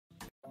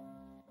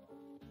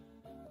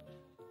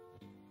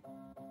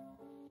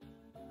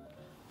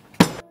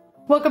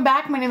Welcome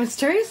back. My name is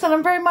Theresa and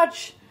I'm very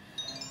much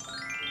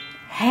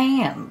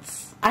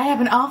hands. I have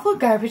an awful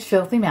garbage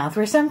filthy mouth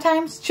where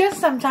sometimes, just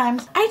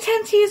sometimes, I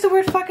tend to use the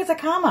word fuck as a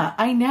comma.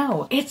 I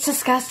know. It's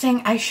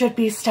disgusting. I should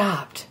be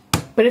stopped.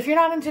 But if you're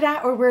not into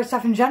that or weird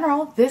stuff in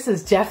general, this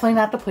is definitely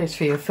not the place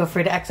for you. Feel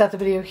free to X out the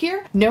video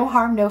here. No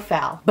harm, no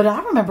foul. But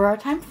I'll remember our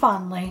time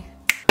fondly.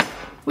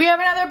 We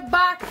have another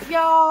box,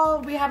 y'all.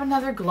 We have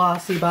another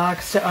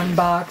Glossybox to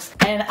unbox.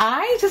 And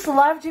I just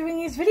love doing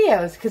these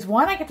videos because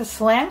one, I get to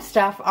slam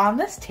stuff on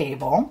this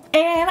table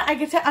and I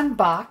get to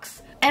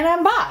unbox and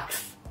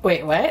unbox.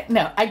 Wait, what?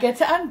 No, I get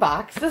to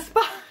unbox this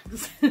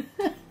box.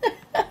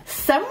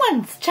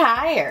 Someone's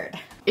tired.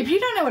 If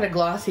you don't know what a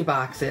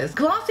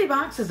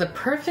Glossybox is a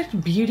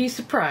perfect beauty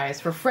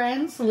surprise for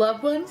friends,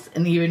 loved ones,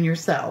 and even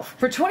yourself.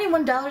 For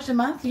 $21 a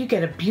month, you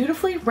get a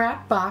beautifully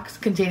wrapped box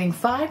containing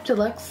 5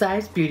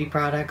 deluxe-sized beauty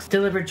products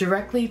delivered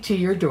directly to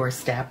your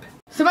doorstep.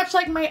 So much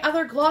like my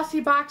other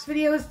Glossybox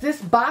videos,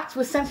 this box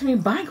was sent to me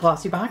by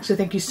Glossybox, so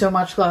thank you so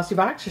much,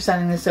 Glossybox, for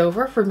sending this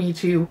over for me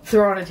to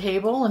throw on a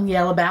table and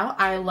yell about.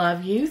 I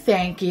love you,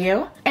 thank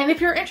you. And if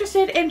you're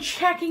interested in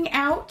checking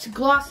out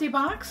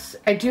Glossybox,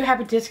 I do have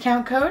a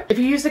discount code. If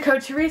you use the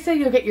code Theresa,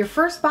 you'll get your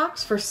first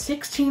box for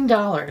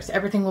 $16.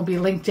 Everything will be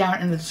linked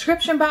down in the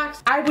description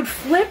box. I would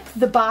flip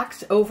the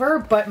box over,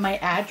 but my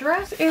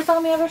address is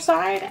on the other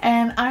side,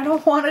 and I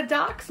don't want to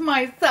dox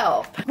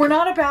myself. We're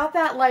not about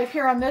that life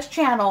here on this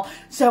channel.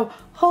 So,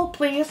 hold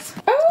please.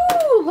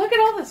 Ooh, look at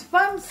all this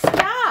fun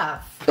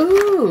stuff.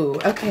 Ooh,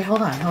 okay,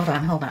 hold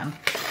on.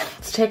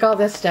 Let's take all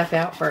this stuff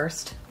out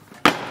first.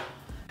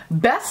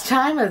 Best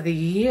time of the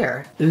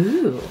year.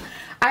 Ooh.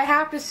 I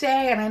have to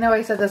say, and I know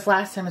I said this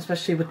last time,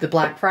 especially with the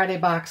Black Friday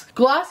box,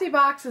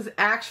 Glossybox's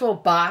actual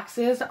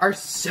boxes are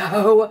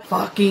so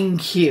fucking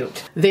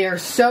cute. They are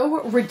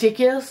so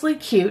ridiculously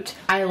cute.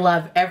 I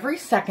love every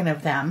second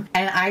of them,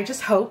 and I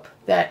just hope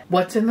that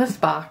what's in this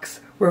box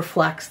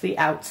reflects the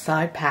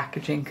outside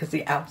packaging, because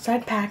the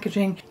outside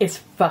packaging is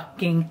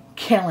fucking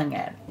killing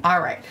it.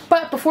 Alright,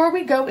 but before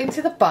we go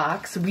into the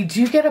box, we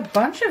do get a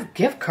bunch of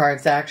gift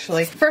cards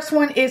actually. First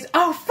one is,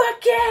 oh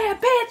fuck yeah,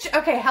 bitch!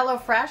 Okay,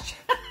 HelloFresh.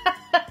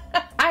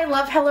 I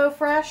love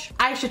HelloFresh.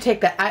 I should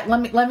take that.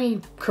 Let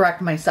me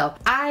correct myself.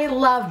 I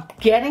love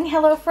getting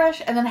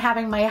HelloFresh and then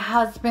having my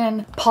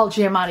husband, Paul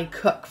Giamatti,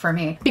 cook for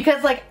me.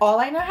 Because like, all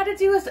I know how to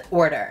do is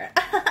order.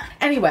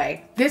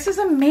 Anyway, this is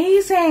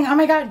amazing. Oh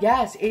my god,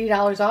 yes,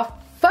 $80 off.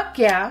 Fuck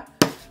yeah.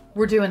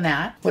 We're doing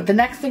that. What the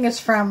next thing is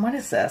from, what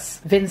is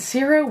this?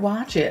 Vincero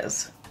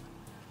watches.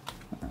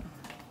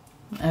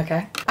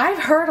 Okay. I've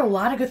heard a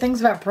lot of good things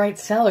about Bright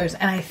Sellers,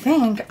 and I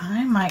think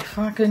I might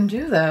fucking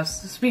do this.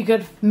 This would be a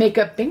good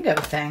makeup bingo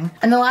thing.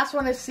 And the last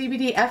one is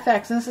CBD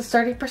FX, and this is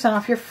 30%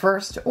 off your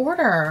first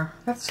order.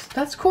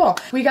 That's cool.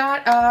 We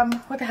got,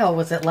 what the hell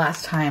was it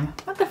last time?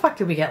 What the fuck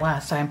did we get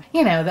last time?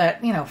 You know,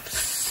 that, you know,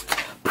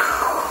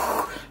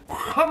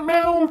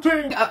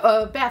 melting.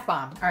 Bath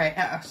bomb. All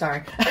right,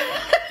 sorry.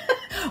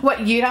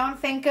 What, you don't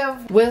think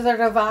of Wizard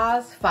of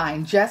Oz?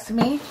 Fine, just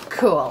me?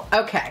 Cool.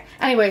 Okay.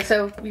 Anyway,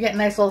 so you get a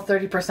nice little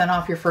 30%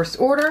 off your first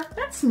order.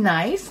 That's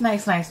nice.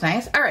 Nice.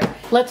 All right,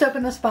 let's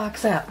open this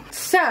box up.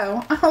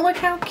 So, oh, look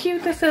how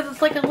cute this is.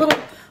 It's like a little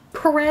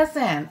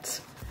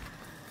present.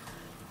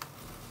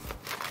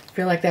 I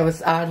feel like that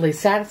was oddly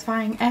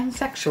satisfying and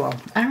sexual.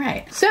 All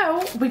right,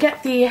 so we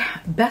get the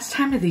best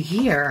time of the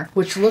year,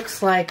 which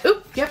looks like,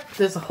 oop, yep,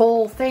 there's a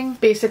whole thing.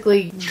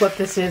 Basically, what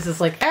this is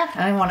like,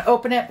 I don't want to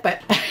open it,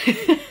 but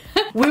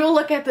we will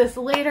look at this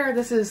later.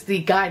 This is the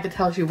guide that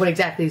tells you what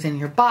exactly is in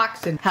your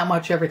box and how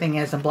much everything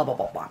is and blah, blah,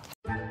 blah, blah.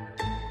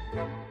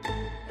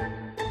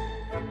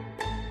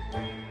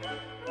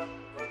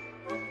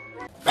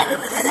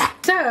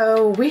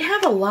 So we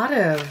have a lot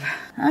of,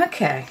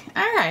 okay,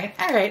 all right.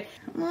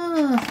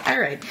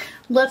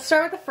 Let's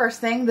start with the first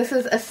thing. This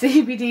is a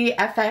CBD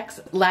FX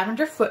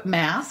lavender foot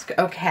mask.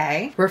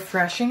 Okay,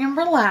 refreshing and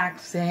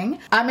relaxing.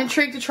 I'm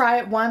intrigued to try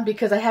it, one,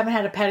 because I haven't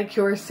had a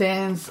pedicure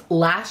since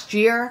last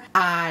year.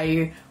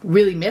 I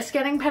really miss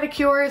getting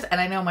pedicures, and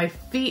I know my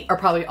feet are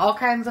probably all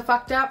kinds of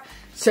fucked up.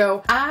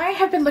 So I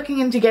have been looking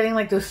into getting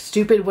like those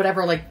stupid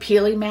whatever like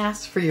peely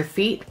masks for your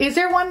feet. Is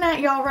there one that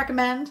y'all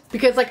recommend?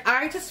 Because like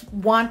I just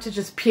want to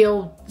just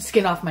peel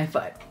skin off my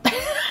foot.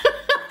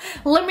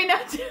 Let me know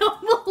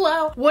down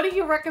below. What do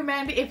you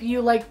recommend if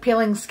you like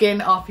peeling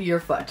skin off of your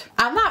foot?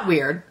 I'm not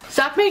weird.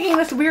 Stop making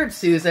this weird,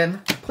 Susan.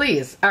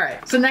 Please. All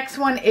right. So next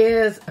one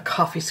is a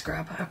coffee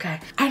scrub. Okay.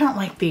 I don't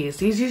like these.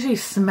 These usually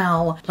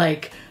smell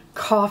like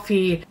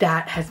coffee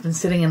that has been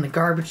sitting in the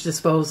garbage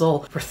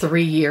disposal for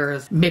 3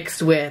 years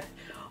mixed with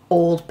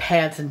old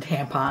pads and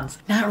tampons.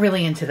 Not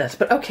really into this,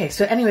 but okay.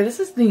 So anyway, this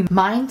is the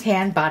Mind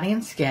Tan Body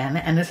and Skin,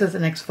 and this is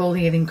an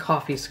exfoliating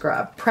coffee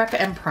scrub. Prep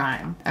and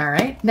prime. All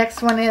right.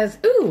 Next one is,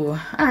 ooh,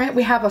 all right.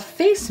 We have a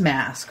face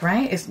mask,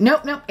 right?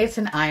 Nope, it's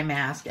an eye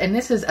mask. And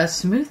this is a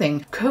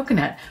smoothing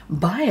coconut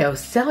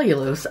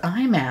biocellulose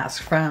eye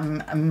mask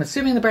from, I'm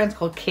assuming the brand's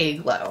called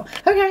K-GLO.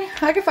 Okay,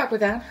 I can fuck with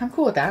that. I'm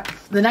cool with that.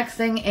 The next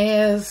thing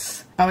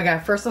is, oh my God,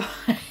 first of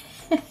all,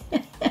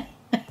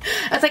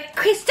 I was like,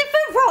 Christopher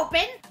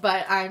Robin?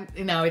 but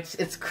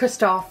it's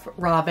Christoph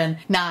Robin,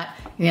 not,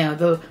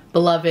 the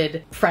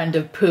beloved friend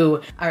of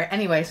poo. All right,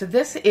 anyway, so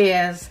this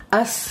is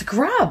a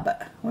scrub.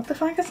 What the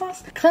fuck is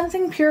this?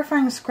 Cleansing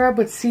purifying scrub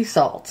with sea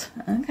salt.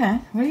 Okay,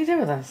 what do you do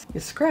with this? You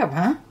scrub,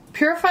 huh?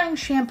 Purifying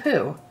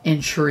shampoo.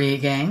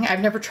 Intriguing. I've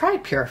never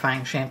tried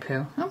purifying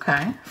shampoo.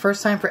 Okay.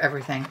 First time for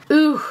everything.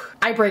 Ooh,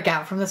 I break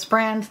out from this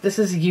brand. This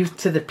is Youth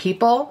to the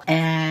People.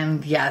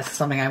 And yes,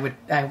 something I would,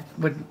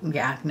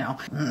 yeah, no.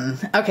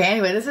 Okay,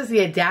 anyway, this is the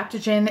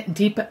Adaptogen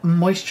Deep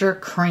Moisture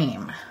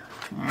Cream.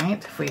 All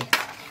right, if we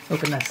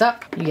open this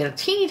up, you get a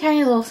teeny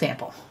tiny little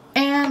sample.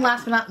 And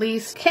last but not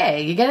least,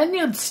 you get a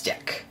nude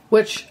stick,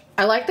 which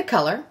I like the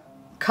color.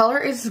 Color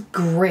is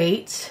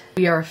great.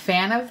 We are a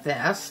fan of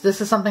this. This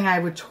is something I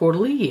would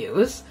totally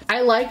use. I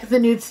like the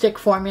nude stick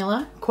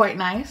formula. Quite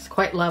nice,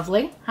 quite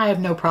lovely. I have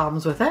no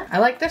problems with it. I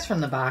like this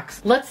from the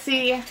box. Let's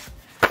see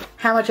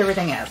how much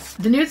everything is.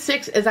 The nude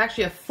sticks is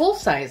actually a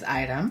full-size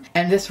item,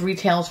 and this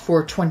retails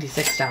for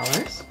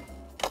 $26.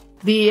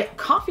 The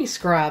coffee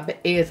scrub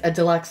is a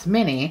deluxe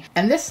mini,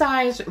 and this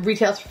size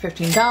retails for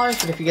 $15,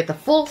 but if you get the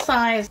full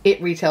size,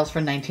 it retails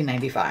for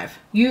 $19.95.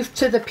 Youth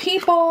to the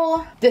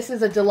People, this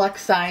is a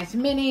deluxe size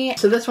mini,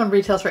 so this one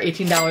retails for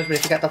 $18, but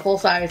if you got the full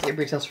size, it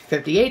retails for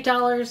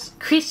 $58.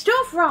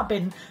 Christoph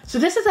Robin, so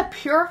this is a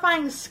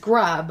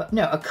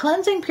a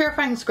cleansing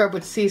purifying scrub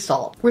with sea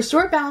salt.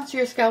 Restore balance to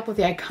your scalp with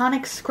the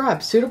iconic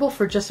scrub, suitable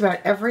for just about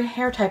every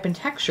hair type and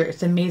texture.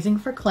 It's amazing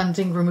for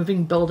cleansing,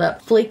 removing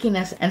buildup,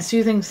 flakiness, and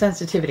soothing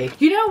sensitivity.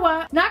 You know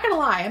what? Not gonna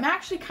lie, I'm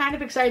actually kind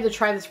of excited to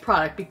try this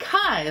product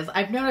because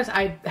I've noticed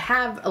I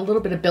have a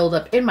little bit of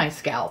buildup in my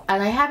scalp,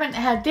 and I haven't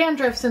had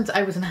dandruff since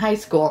I was in high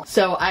school,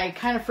 so I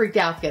kind of freaked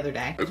out the other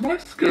day. Is my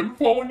skin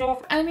falling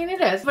off? I mean,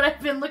 it is, but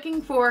I've been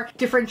looking for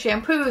different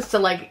shampoos to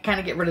like kind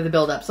of get rid of the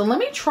buildup. So let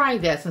me try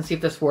this and see if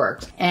this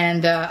works,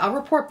 and I'll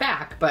report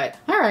back. But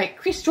all right,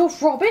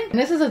 Christoph Robin. And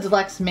this is a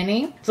deluxe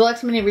mini.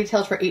 Deluxe mini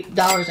retails for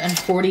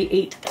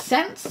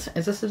 $8.48.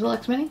 Is this a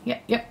deluxe mini?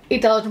 Yep.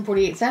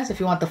 $8.48.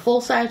 If you want the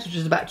full size, which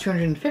is about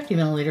 250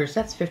 milliliters,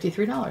 that's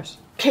 $53.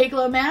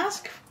 K-GLO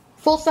mask,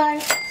 full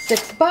size,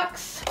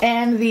 $6.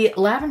 And the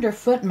lavender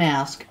foot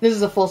mask, this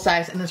is a full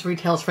size, and this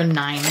retails for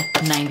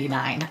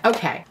 $9.99.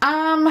 Okay.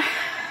 All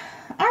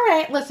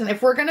right, listen,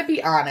 if we're gonna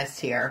be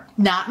honest here,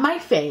 not my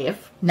fave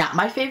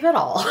at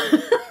all.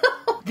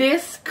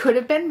 This could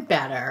have been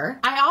better.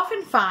 I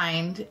often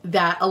find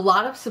that a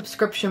lot of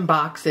subscription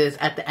boxes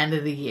at the end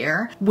of the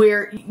year,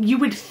 where you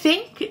would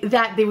think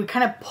that they would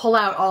kind of pull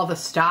out all the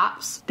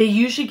stops, they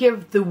usually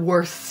give the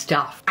worst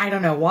stuff. I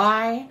don't know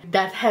why.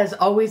 That has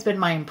always been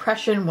my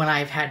impression when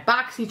I've had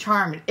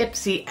BoxyCharm and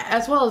Ipsy,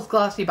 as well as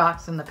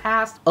Glossybox in the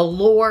past.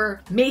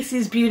 Allure,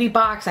 Macy's Beauty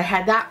Box, I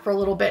had that for a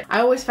little bit.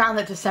 I always found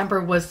that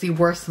December was the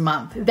worst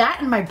month. That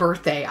and my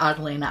birthday,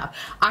 oddly enough.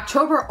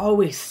 October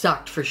always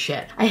sucked for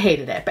shit. I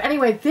hated it. But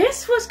anyway,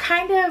 this was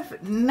kind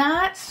of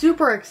not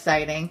super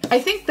exciting. I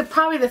think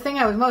probably the thing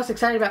I was most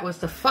excited about was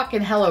the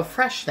fucking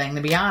HelloFresh thing,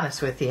 to be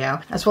honest with you,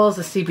 as well as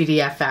the CBD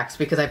FX,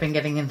 because I've been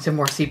getting into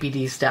more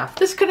CBD stuff.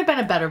 This could have been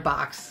a better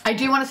box. I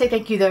do want to say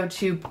thank you though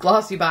to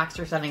Glossybox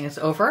for sending this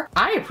over.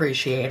 I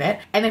appreciate it.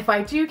 And if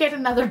I do get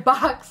another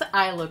box,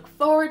 I look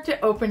forward to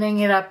opening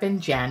it up in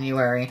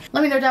January.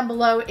 Let me know down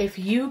below if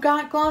you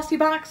got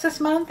Glossybox this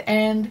month,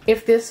 and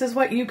if this is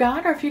what you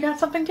got, or if you got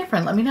something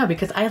different. Let me know,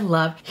 because I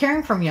love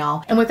hearing from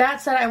y'all. And with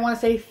that said, I want to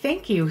say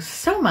thank you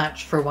so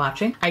much for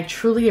watching. I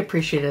truly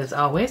appreciate it as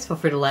always. Feel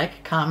free to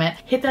like, comment,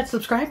 hit that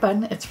subscribe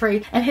button, it's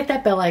free, and hit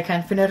that bell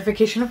icon for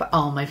notification of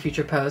all my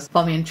future posts.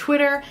 Follow me on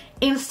Twitter,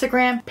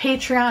 Instagram,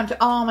 Patreon,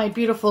 to all my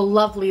beautiful,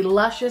 lovely,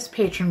 luscious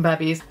patron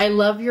bubbies. I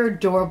love your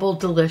adorable,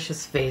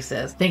 delicious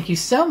faces. Thank you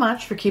so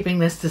much for keeping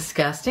this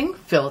disgusting,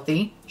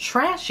 filthy,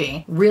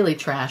 trashy, really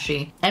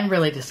trashy, and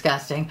really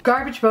disgusting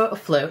garbage boat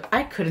afloat.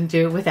 I couldn't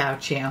do it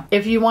without you.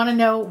 If you want to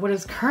know what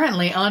is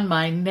currently on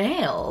my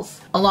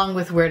nails, along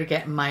with where to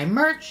get my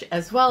merch,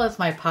 as well as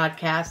my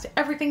podcast,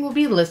 everything will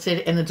be listed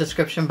in the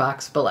description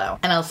box below.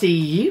 And I'll see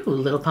you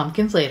little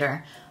pumpkins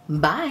later.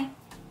 Bye.